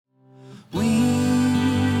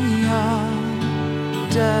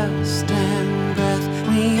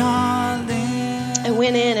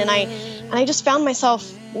I just found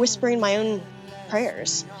myself whispering my own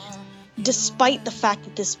prayers. Despite the fact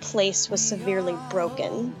that this place was severely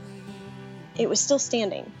broken, it was still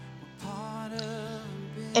standing.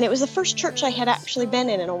 And it was the first church I had actually been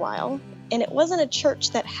in a while. And it wasn't a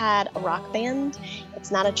church that had a rock band.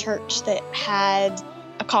 It's not a church that had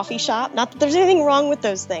a coffee shop. Not that there's anything wrong with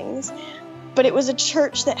those things, but it was a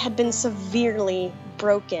church that had been severely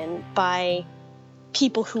broken by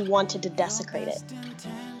people who wanted to desecrate it.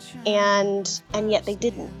 And yet they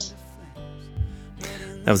didn't.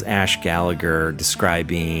 That was Ash Gallagher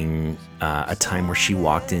describing a time where she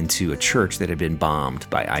walked into a church that had been bombed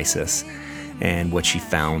by ISIS and what she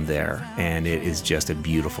found there. And it is just a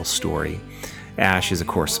beautiful story. Ash is a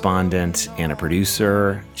correspondent and a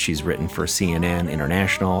producer. She's written for CNN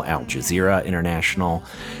International, Al Jazeera International,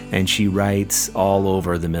 and she writes all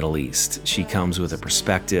over the Middle East. She comes with a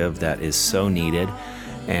perspective that is so needed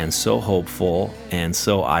and so hopeful and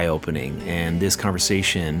so eye-opening. And this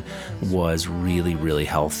conversation was really, really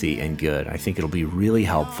healthy and good. I think it'll be really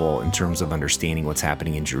helpful in terms of understanding what's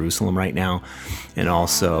happening in Jerusalem right now, and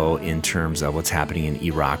also in terms of what's happening in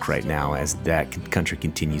Iraq right now as that country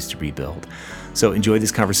continues to rebuild. So enjoy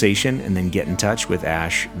this conversation and then get in touch with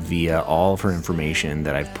Ash via all of her information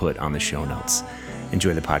that I've put on the show notes.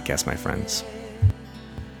 Enjoy the podcast, my friends.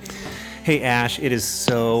 Hey, Ash, it is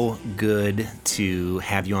so good to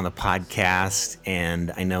have you on the podcast.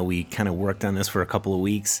 And I know we kind of worked on this for a couple of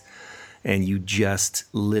weeks, and you just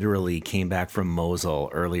literally came back from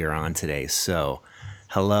Mosul earlier on today. So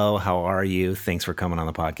hello, how are you? Thanks for coming on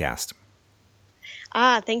the podcast.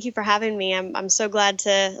 Thank you for having me. I'm so glad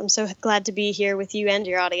to be here with you and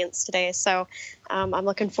your audience today. So I'm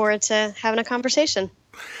looking forward to having a conversation.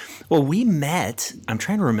 Well, we met, I'm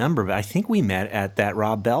trying to remember, but I think we met at that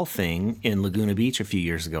Rob Bell thing in Laguna Beach a few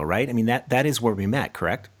years ago, right? I mean, that is where we met,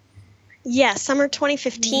 correct? Yeah, summer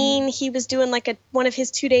 2015. He was doing like one of his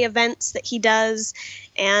 2-day events that he does.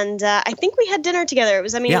 And I think we had dinner together. It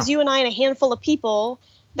was you and I and a handful of people.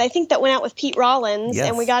 I think that went out with Pete Rollins, yes.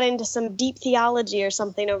 And we got into some deep theology or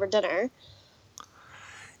something over dinner.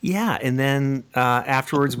 Yeah, and then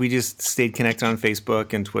afterwards we just stayed connected on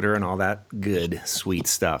Facebook and Twitter and all that good, sweet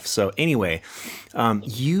stuff. So anyway, we're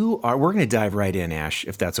going to dive right in, Ash,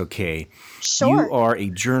 if that's okay. Sure. You are a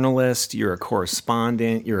journalist, you're a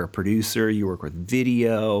correspondent, you're a producer, you work with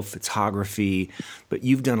video, photography, but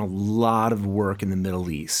you've done a lot of work in the Middle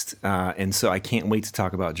East. And so I can't wait to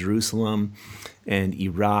talk about Jerusalem and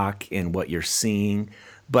Iraq and what you're seeing.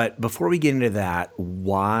 But before we get into that,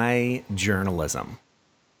 why journalism?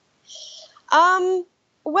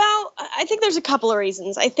 Well, I think there's a couple of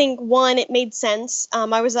reasons. I think one, it made sense.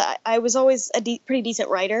 I was always a pretty decent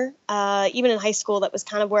writer. Even in high school, that was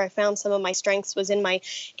kind of where I found some of my strengths, was in my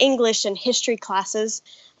English and history classes.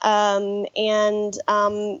 By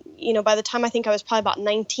the time I think I was probably about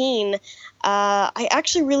 19, I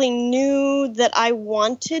actually really knew that I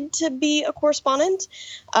wanted to be a correspondent.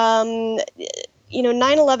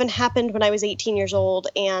 9/11 happened when I was 18 years old,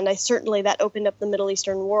 and that opened up the Middle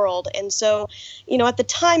Eastern world. And so, at the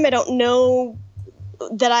time, I don't know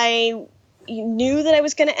that I knew that I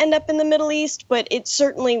was going to end up in the Middle East, but it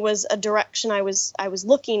certainly was a direction I was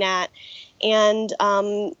looking at. And,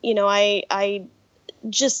 I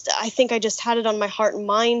think I just had it on my heart and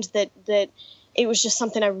mind that it was just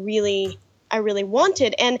something I really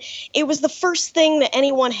wanted. And it was the first thing that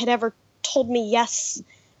anyone had ever told me yes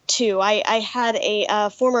to. I had a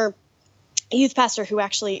former youth pastor who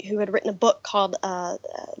had written a book called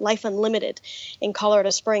Life Unlimited in Colorado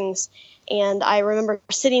Springs. And I remember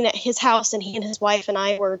sitting at his house, and he and his wife and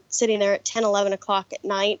I were sitting there at 10, 11 o'clock at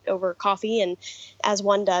night over coffee, and as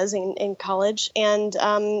one does in college, and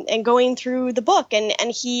going through the book. And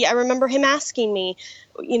I remember him asking me,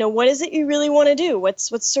 what is it you really want to do?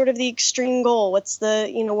 What's sort of the extreme goal? What's the,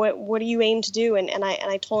 what do you aim to do? And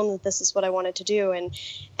I told him that this is what I wanted to do. And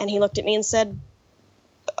he looked at me and said,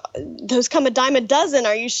 those come a dime a dozen.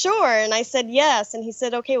 Are you sure? And I said, yes. And he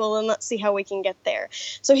said, okay, well, then let's see how we can get there.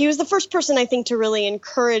 So he was the first person, I think, to really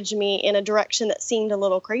encourage me in a direction that seemed a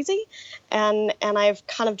little crazy. And I've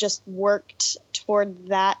kind of just worked toward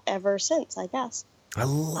that ever since, I guess. I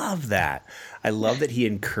love that. I love that he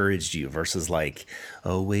encouraged you versus like,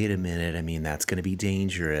 oh, wait a minute. I mean, that's going to be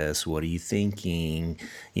dangerous. What are you thinking?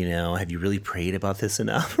 Have you really prayed about this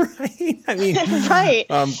enough? Right? I mean, right.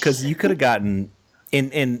 Because you could have gotten...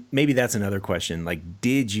 And maybe that's another question. Like,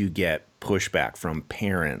 did you get pushback from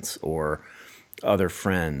parents or other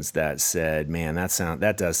friends that said, man,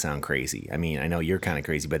 that does sound crazy? I mean, I know you're kind of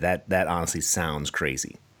crazy, but that honestly sounds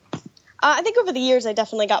crazy. I think over the years, I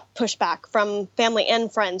definitely got pushback from family and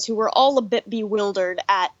friends who were all a bit bewildered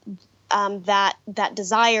at that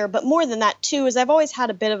desire. But more than that too is I've always had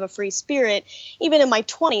a bit of a free spirit. Even in my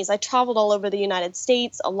 20s, I traveled all over the United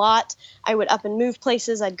States a lot. I would up and move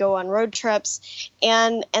places. I'd go on road trips,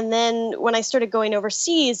 and then when I started going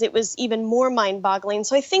overseas, it was even more mind-boggling.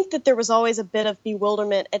 So I think that there was always a bit of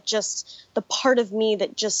bewilderment at just the part of me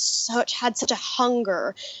that just had such a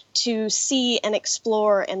hunger to see and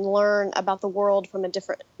explore and learn about the world from a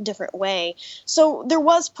different way. So there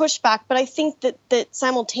was pushback, but I think that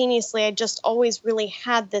simultaneously I just always really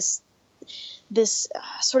had this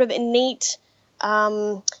sort of innate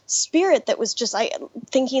spirit that was just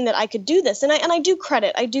thinking that I could do this. And I do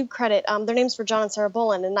credit their names for John and Sarah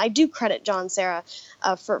Boland, and I do credit John and Sarah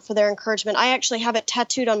for their encouragement. I actually have it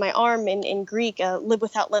tattooed on my arm in Greek, live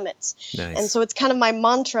without limits. Nice. And so it's kind of my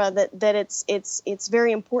mantra that it's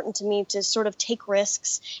very important to me to sort of take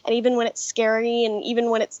risks, and even when it's scary and even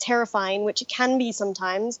when it's terrifying, which it can be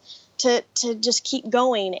sometimes, to just keep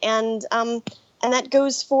going. And that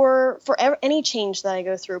goes for any change that I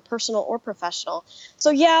go through, personal or professional. So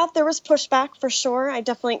yeah, there was pushback for sure. I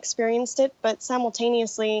definitely experienced it, but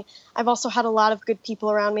simultaneously, I've also had a lot of good people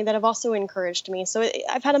around me that have also encouraged me. So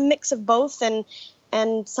I've had a mix of both,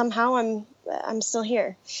 and somehow I'm still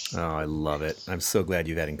here. Oh, I love it. I'm so glad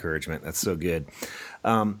you've had encouragement. That's so good.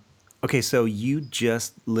 Okay, so you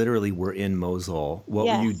just literally were in Mosul. What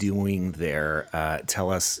were you Yes. doing there? Tell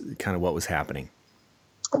us kind of what was happening.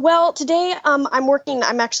 Well, today I'm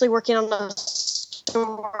actually working on a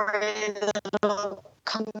story that'll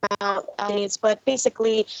come out days, but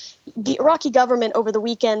basically the Iraqi government over the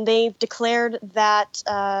weekend, they've declared that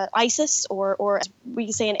ISIS, or as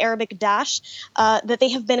we say in Arabic, Daesh, that they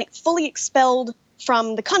have been fully expelled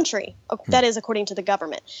from the country. That is according to the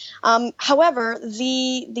government. However,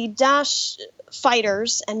 the Daesh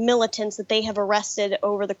fighters and militants that they have arrested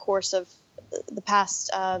over the course of the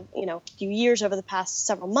past few years, over the past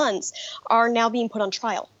several months, are now being put on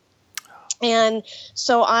trial. And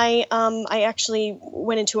so I actually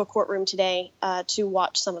went into a courtroom today to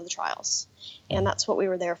watch some of the trials, and that's what we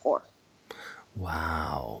were there for.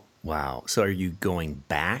 Wow. So are you going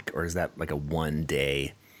back, or is that like a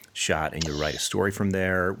 1-day shot and you write a story from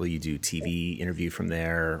there? Will you do TV interview from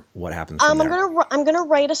there? What happens from there? I'm gonna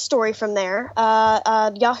write a story from there.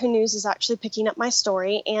 Yahoo News is actually picking up my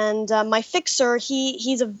story, and my fixer,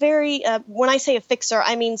 he's a very when I say a fixer,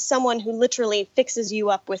 I mean someone who literally fixes you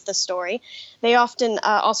up with the story. They often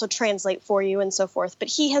also translate for you and so forth. But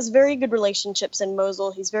he has very good relationships in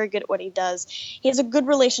Mosul. He's very good at what he does. He has a good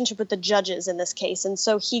relationship with the judges in this case, and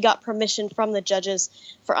so he got permission from the judges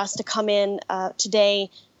for us to come in today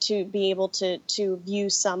to be able to view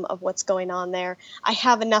some of what's going on there. I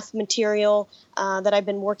have enough material that I've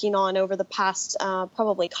been working on over the past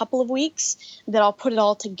probably couple of weeks that I'll put it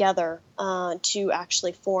all together to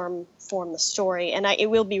actually form the story, and it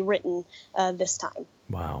will be written this time.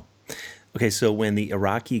 Wow. Okay, so when the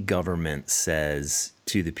Iraqi government says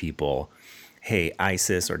to the people, hey,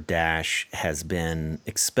 ISIS or Daesh has been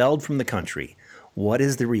expelled from the country, what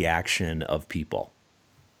is the reaction of people?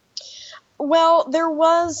 Well, there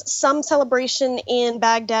was some celebration in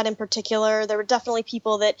Baghdad in particular. There were definitely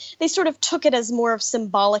people that they sort of took it as more of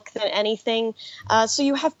symbolic than anything. So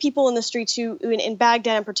you have people in the streets who, in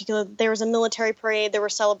Baghdad in particular, there was a military parade, there were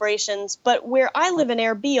celebrations. But where I live in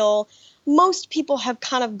Erbil, most people have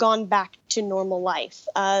kind of gone back to normal life.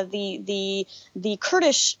 The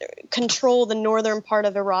Kurdish control the northern part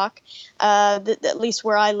of Iraq, at least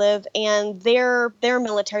where I live, and their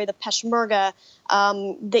military, the Peshmerga,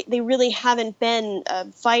 they really haven't been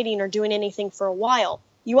fighting or doing anything for a while.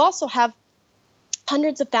 You also have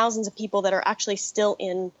hundreds of thousands of people that are actually still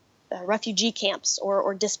in refugee camps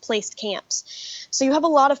or displaced camps. So you have a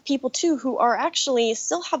lot of people too who are actually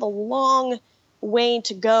still have a long way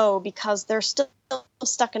to go because they're still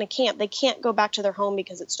stuck in a camp. They can't go back to their home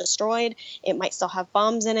because it's destroyed. It might still have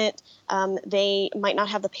bombs in it. They might not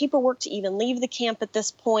have the paperwork to even leave the camp at this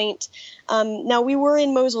point. Now, we were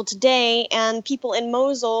in Mosul today, and people in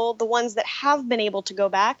Mosul, the ones that have been able to go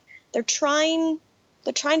back, they're trying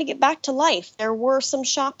to get back to life. There were some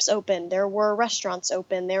shops open. There were restaurants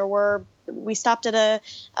open. We stopped at a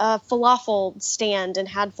falafel stand and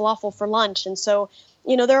had falafel for lunch. And so,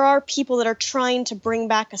 there are people that are trying to bring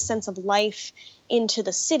back a sense of life into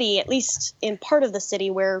the city, at least in part of the city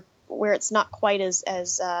where it's not quite as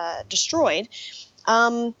destroyed.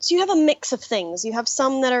 So you have a mix of things. You have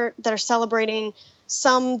some that are celebrating,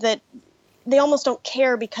 some that they almost don't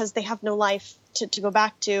care because they have no life to go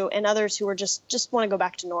back to, and others who are just want to go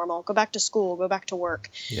back to normal, go back to school, go back to work,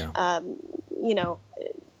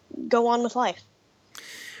 go on with life.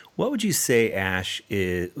 What would you say, Ash,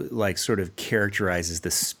 is like sort of characterizes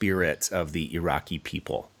the spirit of the Iraqi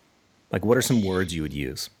people? Like, what are some words you would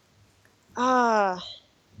use? Ah,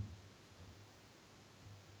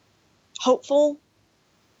 hopeful.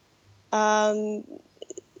 Um,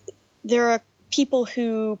 there are people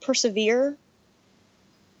who persevere.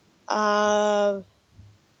 Uh,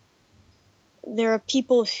 there are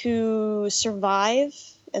people who survive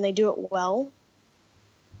and they do it well.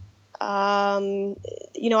 Um,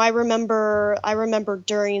 I remember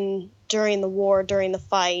during the war, during the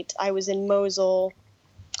fight, I was in Mosul,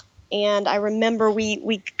 and I remember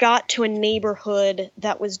we got to a neighborhood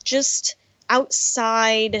that was just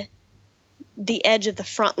outside the edge of the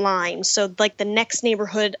front line. So like the next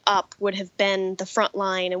neighborhood up would have been the front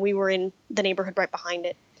line, and we were in the neighborhood right behind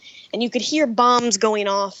it. And you could hear bombs going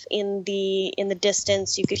off in the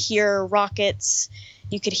distance. You could hear rockets.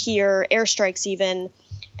 You could hear airstrikes even.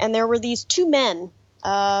 And there were these two men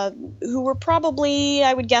who were probably,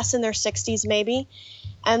 I would guess, in their 60s maybe,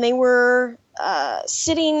 and they were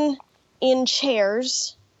sitting in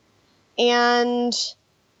chairs, and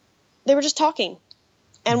they were just talking.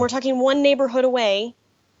 And we're talking one neighborhood away.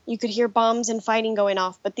 You could hear bombs and fighting going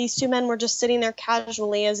off, but these two men were just sitting there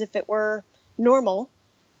casually as if it were normal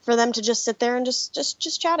for them to just sit there and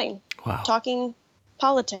just chatting, Wow. talking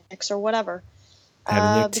politics or whatever,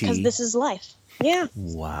 Having their because tea. this is life. Yeah.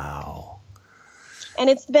 Wow. And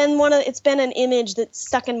it's been an image that's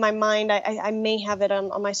stuck in my mind. I may have it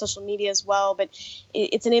on my social media as well, but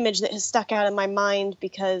it's an image that has stuck out in my mind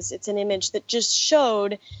because it's an image that just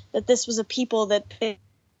showed that this was a people that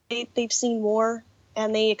they've seen war,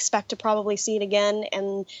 and they expect to probably see it again,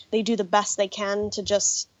 and they do the best they can to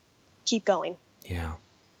just keep going. Yeah.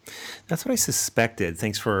 That's what I suspected.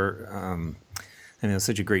 Thanks for, I know,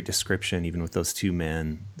 such a great description, even with those two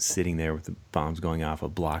men sitting there with the bombs going off a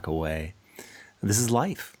block away. This is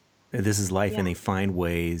life. This is life, and Yeah. they find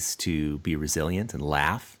ways to be resilient and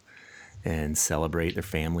laugh and celebrate their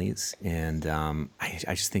families. And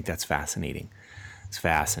I just think that's fascinating. It's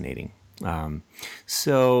fascinating.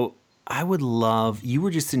 So I would love, you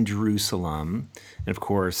were just in Jerusalem. And of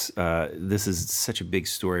course, this is such a big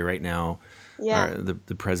story right now. Yeah.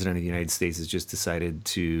 The president of the United States has just decided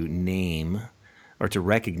to name or to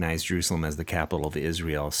recognize Jerusalem as the capital of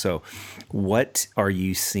Israel. So, what are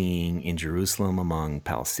you seeing in Jerusalem among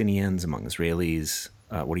Palestinians, among Israelis?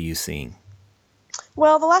 What are you seeing?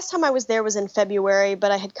 Well, the last time I was there was in February,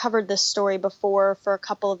 but I had covered this story before for a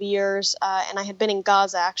couple of years, and I had been in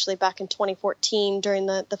Gaza actually back in 2014 during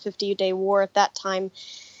the 50-day war at that time.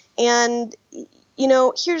 And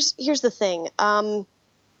here's the thing: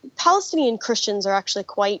 Palestinian Christians are actually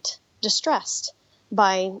quite distressed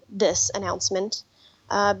by this announcement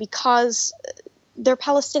because they're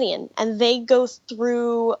Palestinian and they go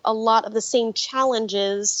through a lot of the same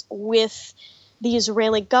challenges with the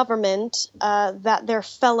Israeli government that their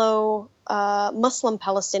fellow Muslim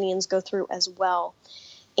Palestinians go through as well.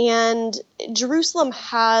 And Jerusalem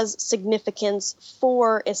has significance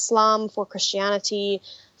for Islam, for Christianity,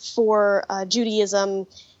 for Judaism.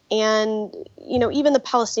 And, even the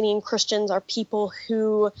Palestinian Christians are people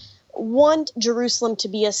who want Jerusalem to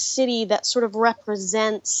be a city that sort of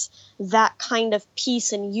represents that kind of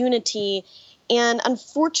peace and unity. And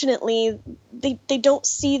unfortunately, they don't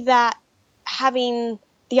see that having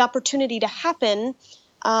the opportunity to happen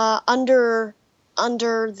under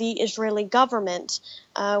the Israeli government,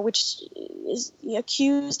 which is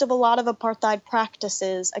accused of a lot of apartheid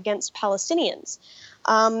practices against Palestinians.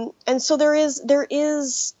 And so there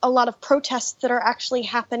is a lot of protests that are actually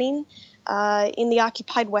happening in the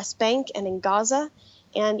occupied West Bank and in Gaza,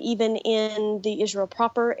 and even in the Israel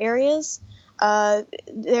proper areas.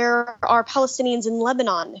 There are Palestinians in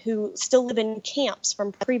Lebanon who still live in camps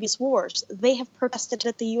from previous wars. They have protested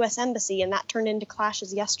at the U.S. Embassy, and that turned into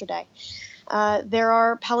clashes yesterday. There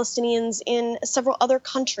are Palestinians in several other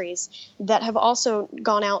countries that have also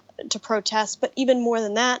gone out to protest. But even more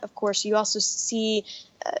than that, of course, you also see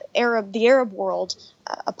the Arab world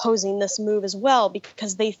opposing this move as well,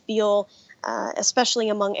 because they feel, especially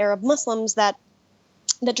among Arab Muslims, that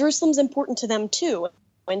Jerusalem's important to them too.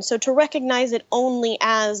 And so to recognize it only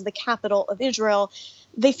as the capital of Israel,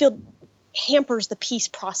 they feel hampers the peace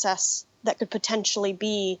process that could potentially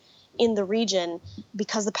be in the region,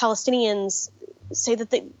 because the Palestinians say that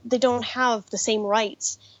they don't have the same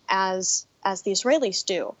rights as the Israelis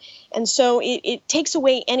do. And so it takes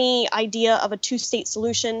away any idea of a two-state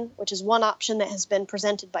solution, which is one option that has been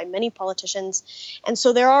presented by many politicians. And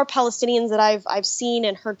so there are Palestinians that I've seen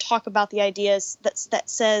and heard talk about the ideas that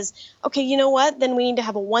says, okay, you know what, then we need to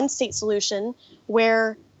have a one-state solution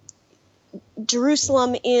where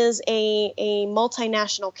Jerusalem is a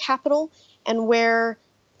multinational capital, and where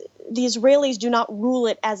the Israelis do not rule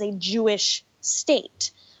it as a Jewish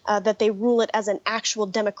state. that they rule it as an actual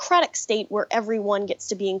democratic state where everyone gets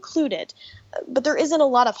to be included. But there isn't a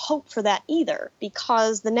lot of hope for that either,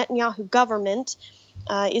 because the Netanyahu government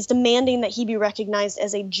is demanding that he be recognized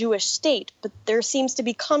as a Jewish state, but there seems to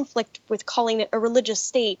be conflict with calling it a religious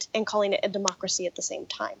state and calling it a democracy at the same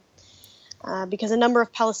time. Because a number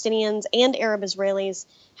of Palestinians and Arab Israelis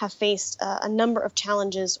have faced a number of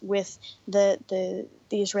challenges with the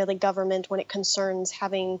Israeli government when it concerns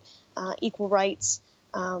having equal rights,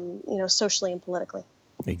 socially and politically.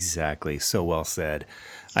 Exactly. So well said.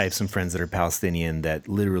 I have some friends that are Palestinian that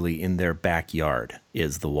literally in their backyard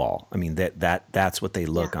is the wall. I mean, that's what they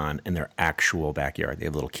look on in their actual backyard. They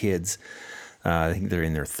have little kids. I think they're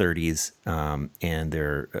in their 30s, and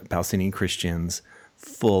they're Palestinian Christians,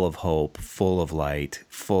 full of hope, full of light,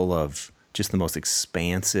 full of just the most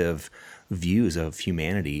expansive views of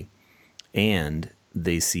humanity. And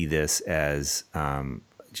they see this as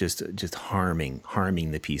just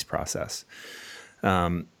harming the peace process.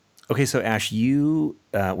 Okay, so Ash, you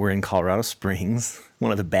were in Colorado Springs,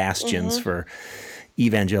 one of the bastions for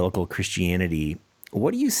evangelical Christianity.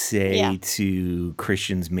 What do you say to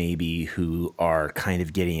Christians maybe who are kind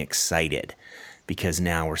of getting excited because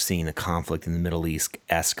now we're seeing the conflict in the Middle East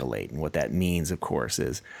escalate? And what that means, of course,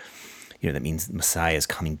 is, that means the Messiah is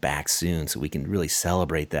coming back soon, so we can really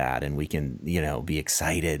celebrate that, and we can, be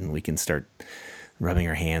excited, and we can start rubbing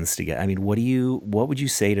our hands together. I mean, what would you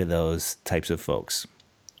say to those types of folks?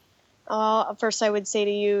 First, I would say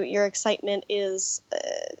to you, your excitement is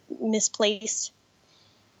misplaced.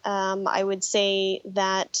 I would say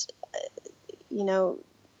that,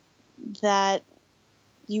 that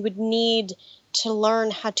you would need to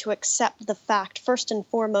learn how to accept the fact, first and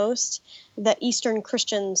foremost, that Eastern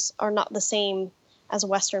Christians are not the same as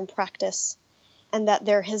Western practice, and that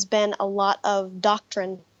there has been a lot of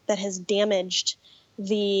doctrine that has damaged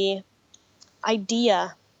the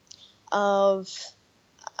idea of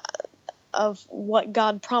what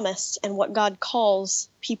God promised and what God calls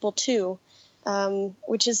people to,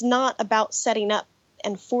 which is not about setting up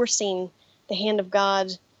and forcing the hand of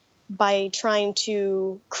God by trying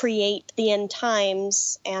to create the end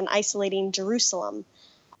times and isolating Jerusalem.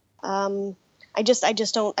 I just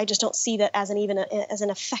don't see that as an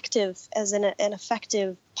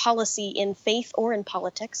effective policy in faith or in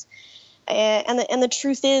politics. And the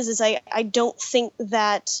truth is I don't think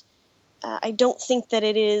that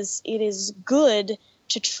it is good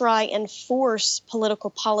to try and force political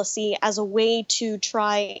policy as a way to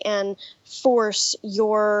try and force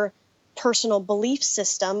your personal belief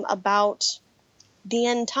system about the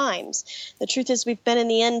end times. The truth is we've been in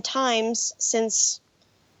the end times since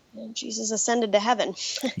Jesus ascended to heaven.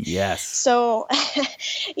 Yes. So,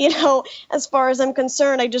 as far as I'm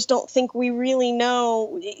concerned, I just don't think we really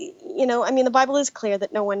know. The Bible is clear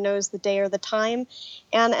that no one knows the day or the time,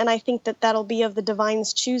 and I think that that'll be of the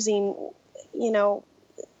divine's choosing.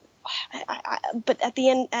 But at the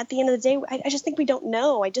end of the day, I just think we don't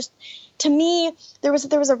know. To me, there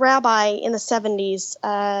was a rabbi in the 70s.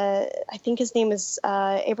 I think his name is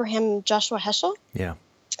Abraham Joshua Heschel. Yeah.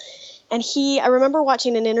 And I remember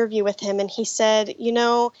watching an interview with him, and he said, he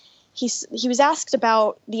was asked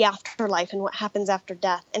about the afterlife and what happens after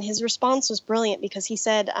death, and his response was brilliant because he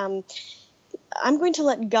said, I'm going to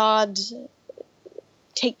let God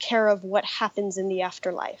take care of what happens in the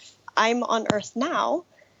afterlife. I'm on earth now,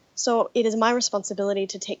 so it is my responsibility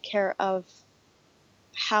to take care of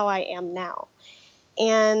how I am now.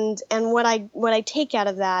 And what I take out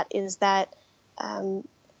of that is that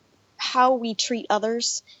how we treat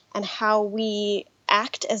others and how we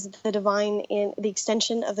act as the divine in the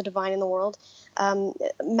extension of the divine in the world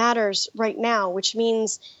matters right now, which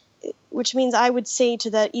means I would say to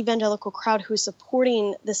the evangelical crowd who is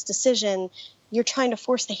supporting this decision, you're trying to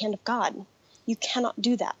force the hand of God. You cannot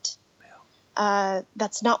do that.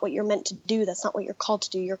 That's not what you're meant to do. That's not what you're called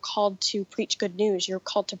to do. You're called to preach good news. You're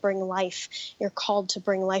called to bring life. You're called to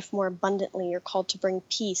bring life more abundantly. You're called to bring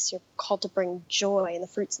peace. You're called to bring joy and the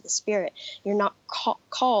fruits of the Spirit. You're not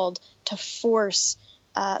called to force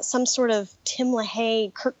some sort of Tim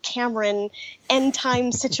LaHaye, Kirk Cameron end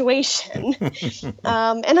time situation.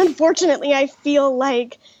 And unfortunately, I feel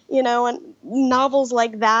like, and novels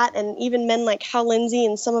like that, and even men like Hal Lindsey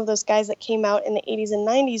and some of those guys that came out in the 80s and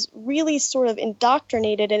 90s really sort of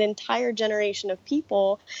indoctrinated an entire generation of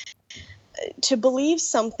people to believe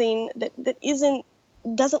something that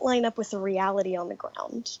doesn't line up with the reality on the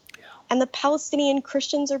ground. Yeah. And the Palestinian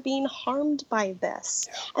Christians are being harmed by this.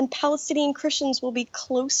 Yeah. And Palestinian Christians will be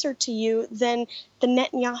closer to you than the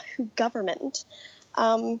Netanyahu government.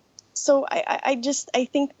 So I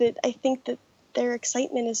think that their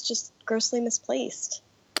excitement is just grossly misplaced.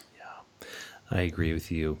 Yeah. I agree with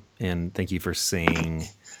you. And thank you for saying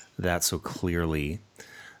that so clearly.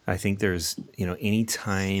 I think there's, any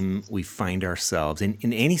time we find ourselves in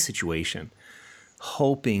any situation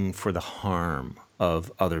hoping for the harm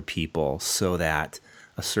of other people so that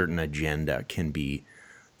a certain agenda can be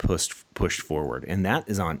pushed forward, and that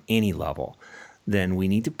is on any level, then we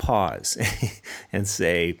need to pause and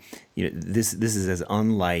say, this is as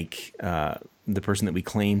unlike the person that we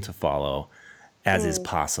claim to follow as is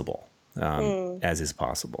possible. As is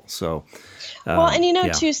possible. So, well, and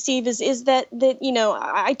yeah, too, Steve, is that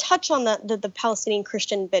I touch on the Palestinian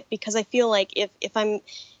Christian bit because I feel like if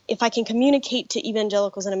I can communicate to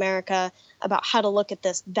evangelicals in America about how to look at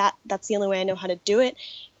this, that's the only way I know how to do it.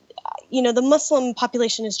 The Muslim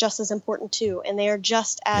population is just as important too, and they are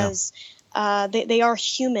just as they are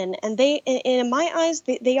human, and in my eyes,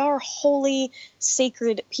 they are holy,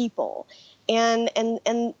 sacred people, and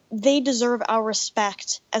they deserve our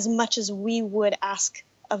respect as much as we would ask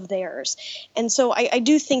of theirs. And so I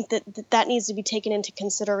do think that needs to be taken into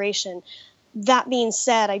consideration. That being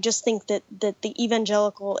said, I just think that the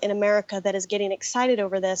evangelical in America that is getting excited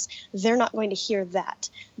over this, they're not going to hear that.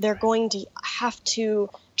 They're going to have to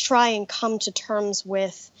try and come to terms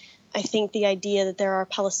with, I think, the idea that there are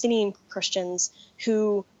Palestinian Christians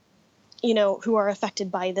who are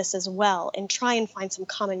affected by this as well, and try and find some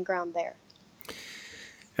common ground there.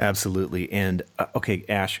 absolutely. And okay,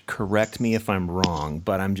 Ash, correct me if I'm wrong,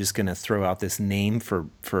 but I'm just going to throw out this name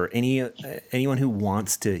for anyone who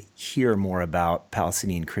wants to hear more about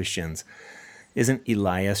Palestinian Christians. Isn't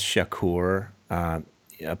Elias Shakur a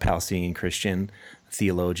Palestinian Christian,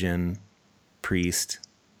 theologian, priest?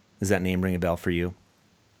 Does that name ring a bell for you?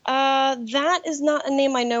 That is not a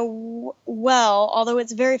name I know well, although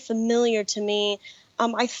it's very familiar to me.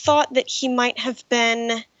 I thought that he might have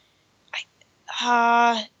been.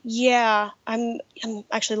 Yeah, I'm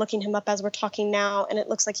actually looking him up as we're talking now, and it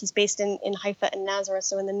looks like he's based in Haifa and Nazareth,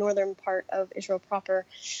 so in the northern part of Israel proper.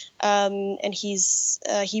 And he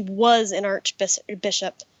was an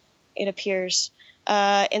archbishop, it appears.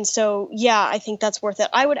 And so, yeah, I think that's worth it.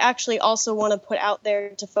 I would actually also want to put out there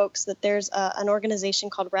to folks that there's an organization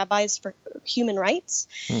called Rabbis for Human Rights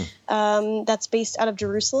that's based out of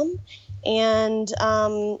Jerusalem, and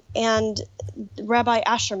Rabbi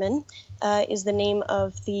Asherman is the name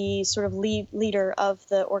of the sort of leader of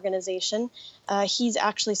the organization. He's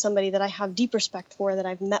actually somebody that I have deep respect for, that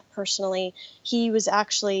I've met personally. He was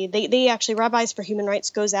actually, they actually, Rabbis for Human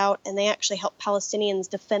Rights goes out and they actually help Palestinians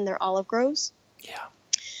defend their olive groves. Yeah.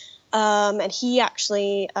 And he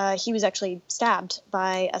was actually stabbed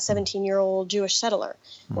by a 17-year-old Jewish settler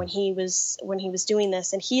when he was doing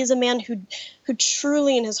this. And he is a man who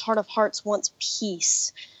truly, in his heart of hearts, wants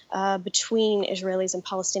peace between Israelis and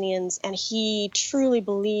Palestinians, and he truly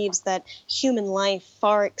believes that human life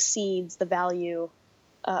far exceeds the value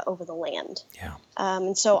over the land. Yeah.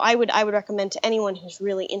 And so I would recommend to anyone who's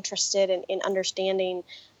really interested in understanding,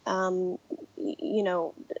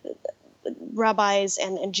 rabbis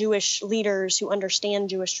and Jewish leaders who understand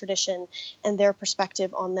Jewish tradition and their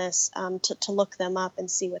perspective on this, to look them up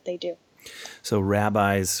and see what they do. So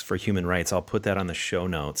Rabbis for Human Rights, I'll put that on the show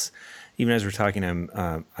notes. Even as we're talking,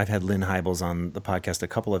 I've had Lynn Hybels on the podcast a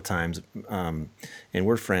couple of times, and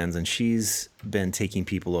we're friends, and she's been taking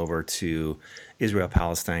people over to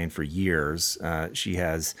Israel-Palestine for years. She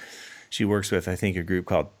works with, I think, a group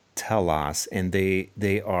called Telos, and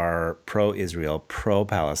they are pro-Israel,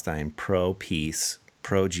 pro-Palestine, pro-peace,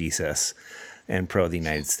 pro-Jesus, and pro the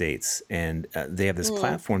United States. And they have this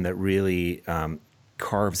platform that really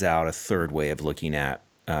carves out a third way of looking at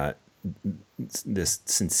this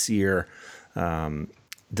sincere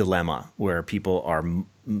dilemma where people are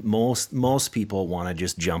most people want to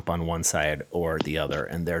just jump on one side or the other,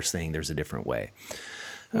 and they're saying there's a different way.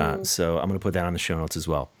 So I'm going to put that on the show notes as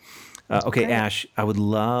well. Okay, great. Ash, I would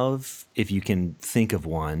love, if you can think of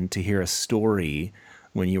one, to hear a story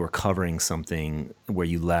when you were covering something where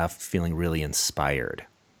you left feeling really inspired.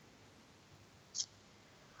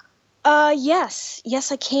 Yes,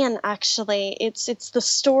 I can actually. It's the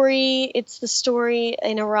story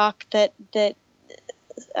in Iraq that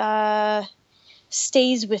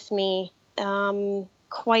stays with me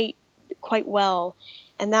quite well,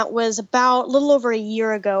 and that was about a little over a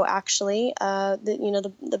year ago. Actually,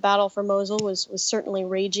 the battle for Mosul was certainly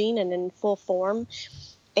raging and in full form,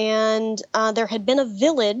 and there had been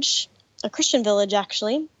a Christian village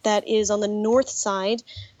actually, that is on the north side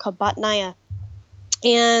called Batnaya.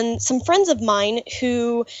 And some friends of mine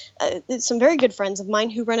some very good friends of mine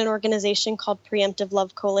who run an organization called Preemptive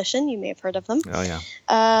Love Coalition. You may have heard of them. Oh yeah.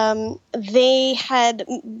 They had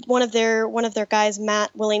one of their guys, Matt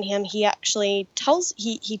Willingham. He actually tells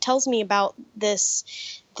me about this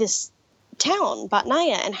town,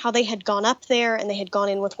 Batnaya, and how they had gone up there and they had gone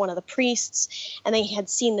in with one of the priests and they had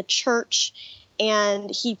seen the church. And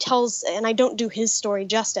he tells, and I don't do his story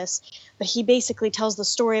justice, but he basically tells the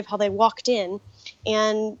story of how they walked in,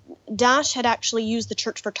 and Daesh had actually used the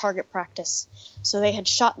church for target practice. So they had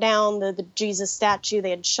shot down the Jesus statue, they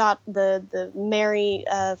had shot the Mary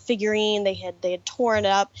figurine, they had torn it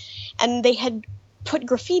up, and they had put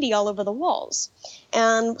graffiti all over the walls.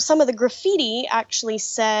 And some of the graffiti actually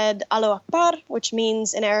said Allahu Akbar, which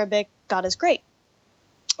means in Arabic, God is great.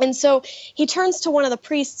 And so he turns to one of the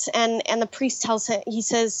priests, and the priest tells him, he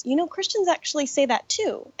says, Christians actually say that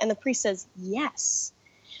too. And the priest says, yes.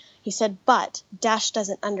 He said, but Daesh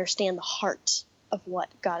doesn't understand the heart of what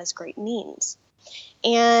God is great means.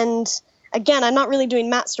 And again, I'm not really doing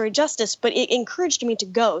Matt's story justice, but it encouraged me to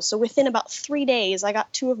go. So within about 3 days, I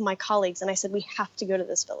got 2 of my colleagues, and I said, we have to go to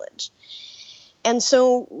this village. And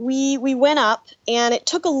so we went up, and it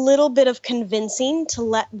took a little bit of convincing to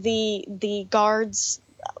let the guards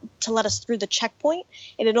to let us through the checkpoint.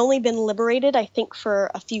 It had only been liberated, I think,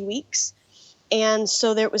 for a few weeks. And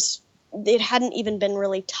so it hadn't even been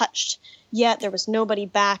really touched yet. There was nobody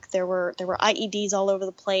back. There were IEDs all over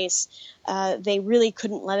the place. They really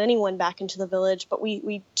couldn't let anyone back into the village. But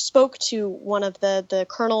we spoke to one of the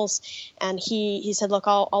colonels, and he said, look,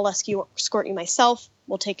 I'll escort you myself.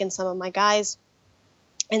 We'll take in some of my guys.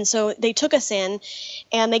 And so they took us in,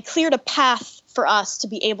 and they cleared a path for us to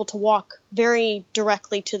be able to walk very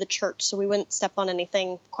directly to the church, so we wouldn't step on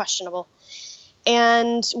anything questionable.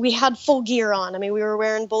 And we had full gear on. I mean, we were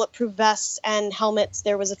wearing bulletproof vests and helmets.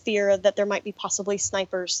 There was a fear that there might be possibly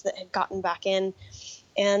snipers that had gotten back in.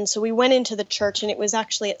 And so we went into the church, and it was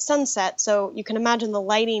actually at sunset, so you can imagine the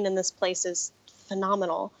lighting in this place is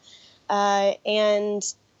phenomenal. And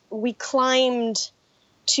we climbed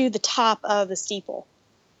to the top of the steeple.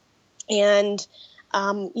 And,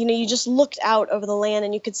 you just looked out over the land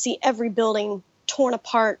and you could see every building torn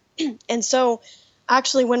apart. And so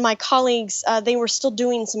actually when my colleagues, they were still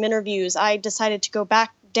doing some interviews, I decided to go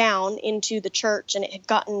back down into the church, and it had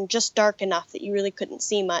gotten just dark enough that you really couldn't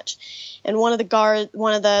see much. And one of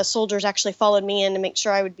the soldiers actually followed me in to make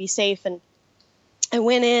sure I would be safe. And I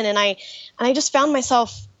went in, and I just found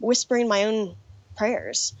myself whispering my own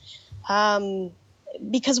prayers.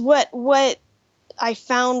 Because what I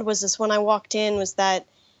found was this when I walked in was that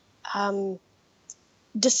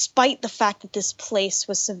despite the fact that this place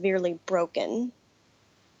was severely broken,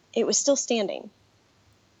 it was still standing.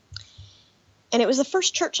 And it was the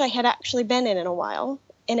first church I had actually been in a while.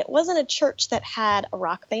 And it wasn't a church that had a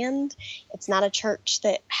rock band. It's not a church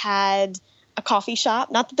that had a coffee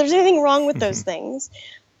shop. Not that there's anything wrong with those things.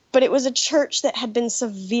 But it was a church that had been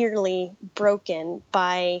severely broken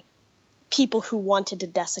by people who wanted to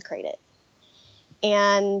desecrate it.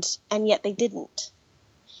 And yet they didn't.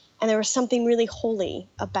 And there was something really holy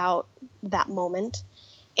about that moment.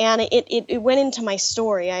 And it went into my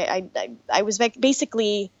story. I was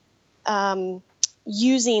basically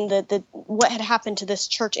using the what had happened to this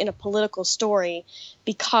church in a political story,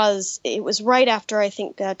 because it was right after I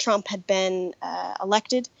think Trump had been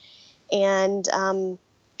elected, and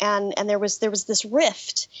there was this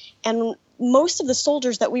rift, and most of the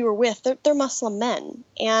soldiers that we were with, they're Muslim men,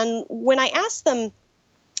 and when I asked them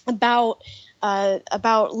about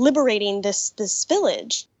liberating this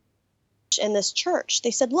village and this church,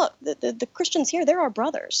 they said, look, the Christians here, they're our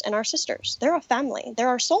brothers and our sisters. They're a family. They're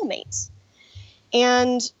our soulmates.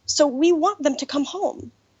 And so we want them to come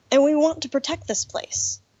home, and we want to protect this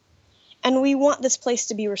place, and we want this place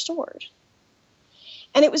to be restored.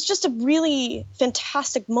 And it was just a really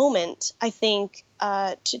fantastic moment, I think,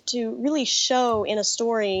 to really show in a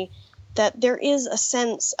story that there is a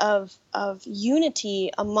sense of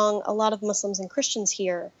unity among a lot of Muslims and Christians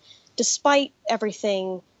here, despite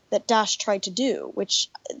everything that Daesh tried to do, which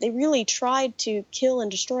they really tried to kill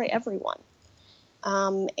and destroy everyone.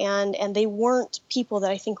 And they weren't people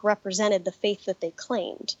that I think represented the faith that they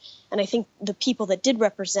claimed. And I think the people that did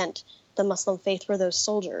represent the Muslim faith were those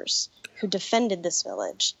soldiers who defended this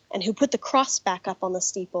village and who put the cross back up on the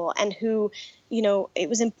steeple, and who, it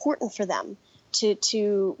was important for them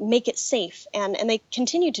to make it safe. And they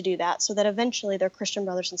continue to do that so that eventually their Christian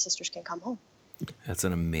brothers and sisters can come home. That's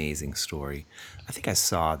an amazing story. I think I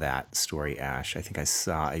saw that story, Ash. I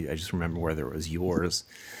just remember whether it was yours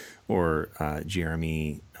or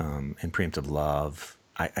Jeremy and Preemptive Love.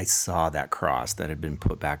 I saw that cross that had been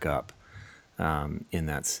put back up in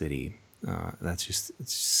that city.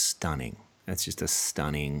 It's stunning. That's just a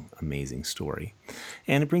stunning, amazing story,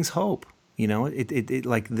 and it brings hope. It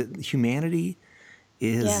like humanity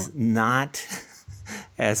Yeah. is not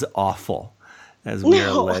as awful as we are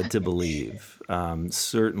No. led to believe.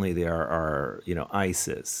 Certainly, there are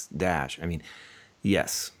ISIS, Daesh. I mean,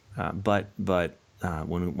 yes, but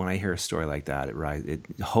when I hear a story like that,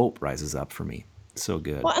 hope rises up for me. So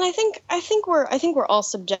good. Well, and I think we're all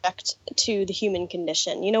subject to the human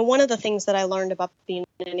condition. One of the things that I learned about being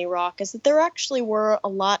in Iraq is that there actually were a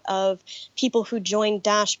lot of people who joined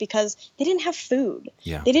Daesh because they didn't have food.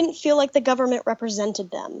 Yeah. They didn't feel like the government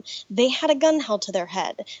represented them. They had a gun held to their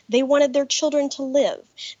head. They wanted their children to live.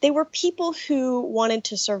 They were people who wanted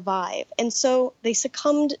to survive. And so they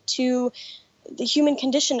succumbed to the human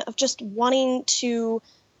condition of just wanting to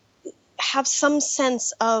have some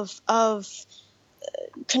sense of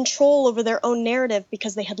control over their own narrative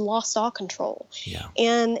because they had lost all control. Yeah.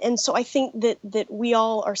 And so I think that we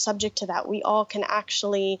all are subject to that. We all can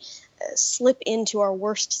actually slip into our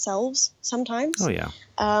worst selves sometimes. Oh yeah.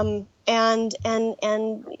 And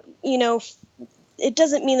it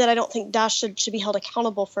doesn't mean that I don't think Daesh should be held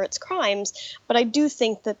accountable for its crimes, but I do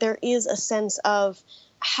think that there is a sense of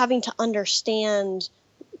having to understand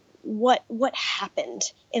what happened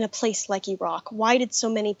in a place like Iraq. Why did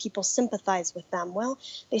so many people sympathize with them? Well,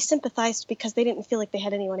 they sympathized because they didn't feel like they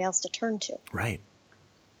had anyone else to turn to. Right.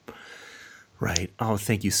 Right. Oh,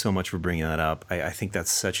 thank you so much for bringing that up. I think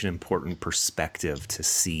that's such an important perspective to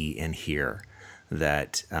see and hear,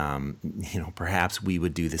 that perhaps we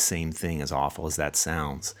would do the same thing, as awful as that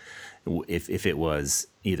sounds, if it was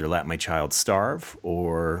either let my child starve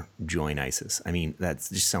or join ISIS. I mean, that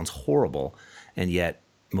just sounds horrible, and yet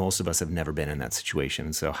most of us have never been in that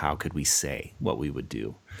situation. So how could we say what we would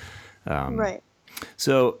do? Right.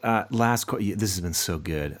 So this has been so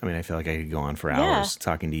good. I mean, I feel like I could go on for hours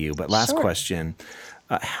talking to you. But last Sure. question,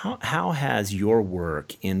 how has your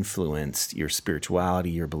work influenced your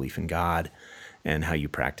spirituality, your belief in God, and how you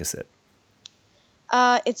practice it?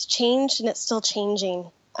 It's changed and it's still changing.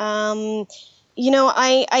 I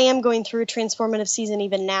am going through a transformative season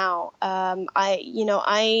even now.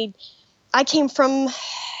 I came from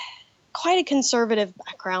quite a conservative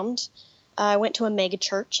background. I went to a mega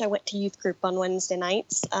church. I went to youth group on Wednesday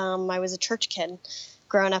nights. I was a church kid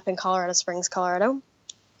growing up in Colorado Springs, Colorado.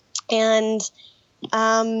 And,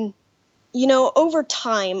 over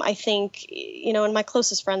time, I think, and my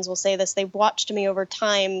closest friends will say this, they've watched me over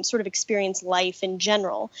time sort of experience life in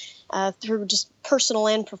general, through just personal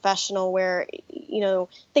and professional, where,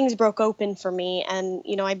 things broke open for me. And,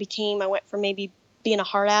 I went from maybe being a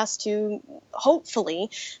hard ass to hopefully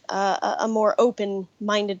a more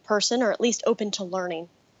open-minded person, or at least open to learning.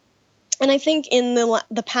 And I think in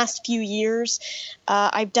the past few years,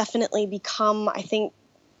 I've definitely become, I think,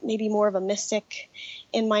 maybe more of a mystic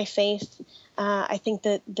in my faith. I think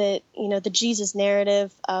that the Jesus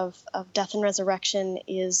narrative of death and resurrection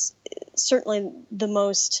is certainly the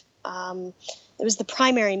most. It was the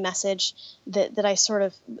primary message that I sort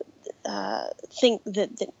of think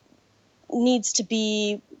that needs to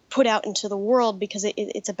be put out into the world, because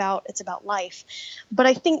it's about life. But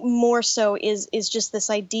I think more so is just this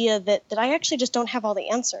idea that I actually just don't have all the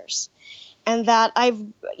answers, and that I've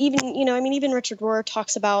even Richard Rohr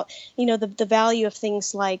talks about the value of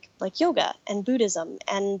things like yoga and Buddhism,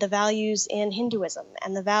 and the values in Hinduism,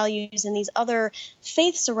 and the values in these other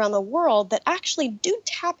faiths around the world that actually do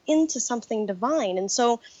tap into something divine. And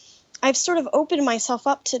so I've sort of opened myself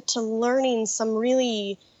up to learning some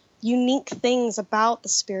really unique things about the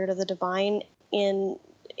spirit of the divine in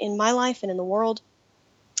my life and in the world.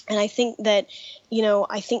 And I think that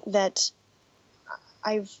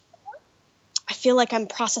I feel like I'm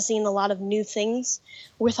processing a lot of new things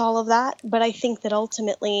with all of that. But I think that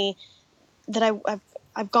ultimately that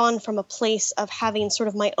I've gone from a place of having sort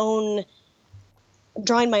of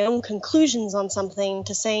drawing my own conclusions on something,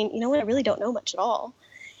 to saying, what, I really don't know much at all.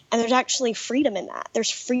 And there's actually freedom in that. There's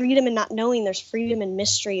freedom in not knowing. There's freedom in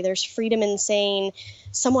mystery. There's freedom in saying,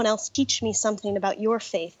 someone else teach me something about your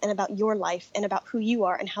faith and about your life and about who you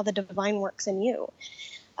are and how the divine works in you.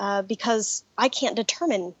 Because I can't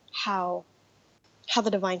determine how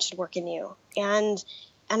the divine should work in you. And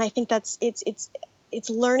I think that's it's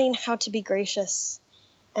learning how to be gracious,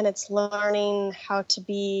 and it's learning how to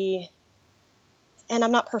be. And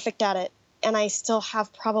I'm not perfect at it. And I still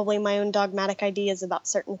have probably my own dogmatic ideas about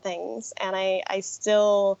certain things. And I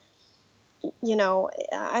still,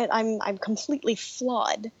 I'm completely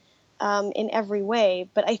flawed in every way.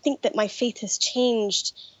 But I think that my faith has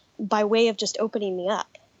changed by way of just opening me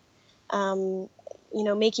up,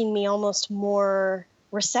 making me almost more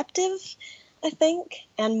receptive I think,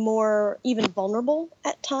 and more even vulnerable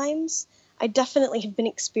at times. I definitely have been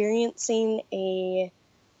experiencing a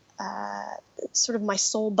sort of my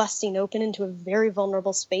soul busting open into a very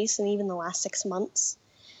vulnerable space in even the last 6 months.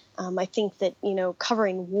 I think that,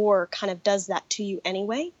 covering war kind of does that to you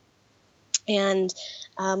anyway. And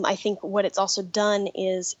I think what it's also done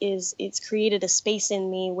is it's created a space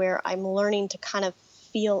in me where I'm learning to kind of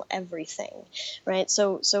feel everything, right?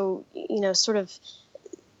 So sort of,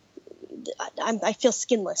 I feel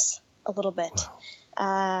skinless a little bit.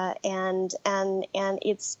 Wow. And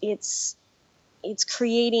it's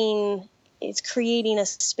creating a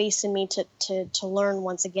space in me to learn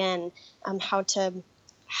once again how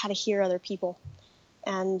to hear other people,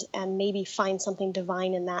 and maybe find something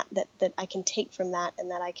divine in that I can take from that,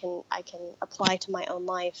 and that I can apply to my own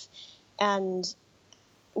life and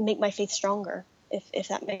make my faith stronger, if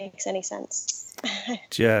that makes any sense.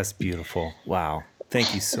 Just beautiful. Wow.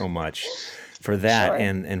 Thank you so much for that. Sure.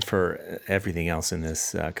 and for everything else in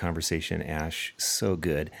this conversation, Ash. So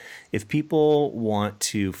good. If people want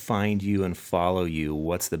to find you and follow you,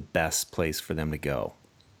 what's the best place for them to go?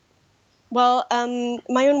 Well,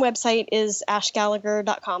 my own website is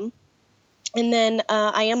ashgallagher.com. And then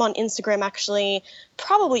I am on Instagram, actually,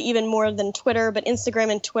 probably even more than Twitter, but Instagram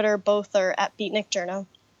and Twitter both are at Beatnik Journo.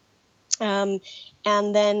 And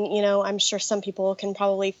then, I'm sure some people can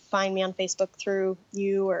probably find me on Facebook through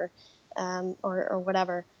you or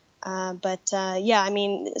whatever. Yeah, I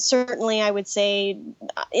mean, certainly I would say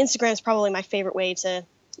Instagram is probably my favorite way to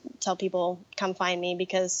tell people come find me,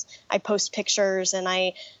 because I post pictures and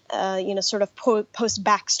I, sort of post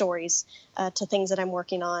backstories to things that I'm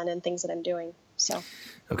working on and things that I'm doing. So.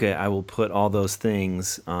 Okay, I will put all those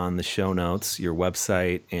things on the show notes, your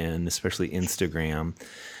website, and especially Instagram.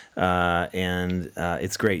 And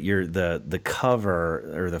it's great. You're the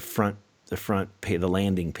cover, or the front page, the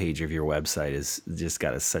landing page of your website is just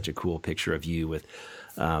got such a cool picture of you with,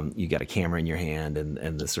 you got a camera in your hand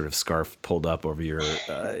and the sort of scarf pulled up over your,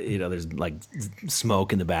 there's like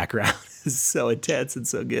smoke in the background. It's so intense and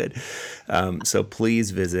so good. So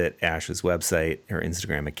please visit Ash's website, her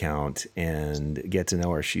Instagram account, and get to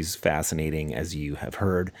know her. She's fascinating, as you have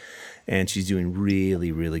heard, and she's doing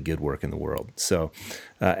really, really good work in the world. So,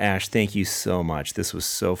 Ash, thank you so much. This was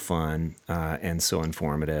so fun and so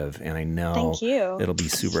informative, and I know Thank you. it'll be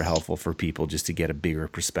super helpful for people just to get a bigger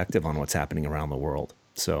perspective on what's happening around the world.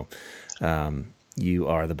 So, you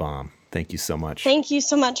are the bomb. Thank you so much. Thank you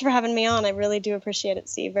so much for having me on. I really do appreciate it,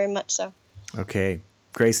 Steve, very much so. Okay.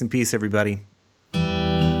 Grace and peace, everybody.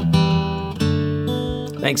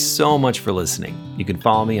 Thanks so much for listening. You can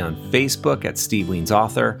follow me on Facebook at Steve Wiens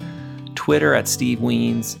Author, Twitter at Steve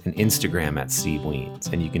Wiens, and Instagram at Steve Wiens.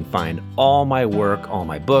 And you can find all my work, all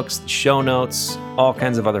my books, the show notes, all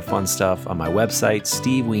kinds of other fun stuff on my website,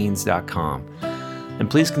 stevewiens.com. And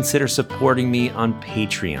please consider supporting me on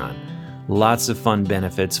Patreon. Lots of fun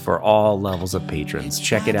benefits for all levels of patrons.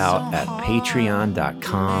 Check it out at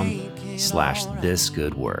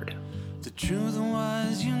patreon.com/thisgoodword. The truth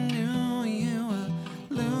was, you knew you were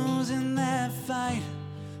losing that fight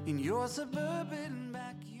in your suburban